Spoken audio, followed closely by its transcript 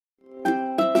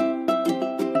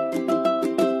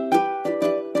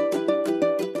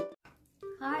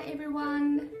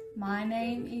my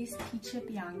name is Teacher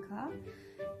Bianca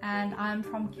and I'm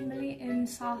from Kimberley in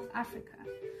South Africa.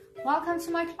 Welcome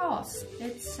to my class.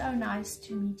 It's so nice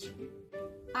to meet you.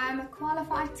 I'm a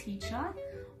qualified teacher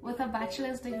with a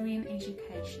bachelor's degree in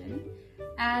education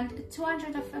and a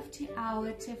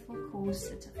 250-hour TEFL course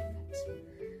certificate.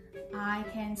 I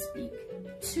can speak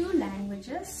 2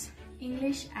 languages,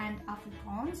 English and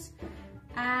Afrikaans,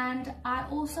 and I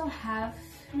also have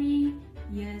 3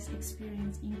 years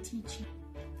experience in teaching.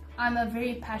 I'm a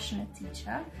very passionate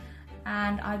teacher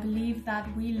and I believe that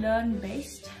we learn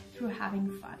best through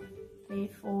having fun.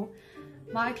 Therefore,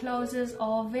 my classes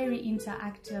are very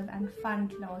interactive and fun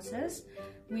classes.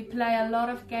 We play a lot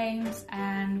of games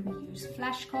and we use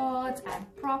flashcards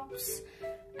and props,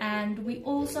 and we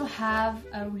also have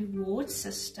a reward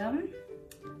system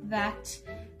that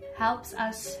helps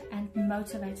us and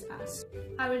motivates us.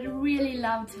 I would really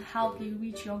love to help you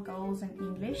reach your goals in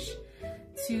English,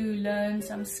 to learn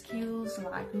some skills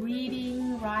like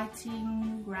reading,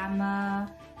 writing, grammar,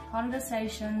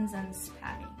 conversations and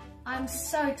spelling. I'm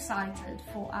so excited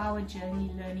for our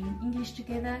journey learning English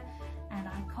together and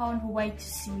I can't wait to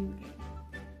see you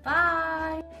again.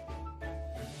 Bye!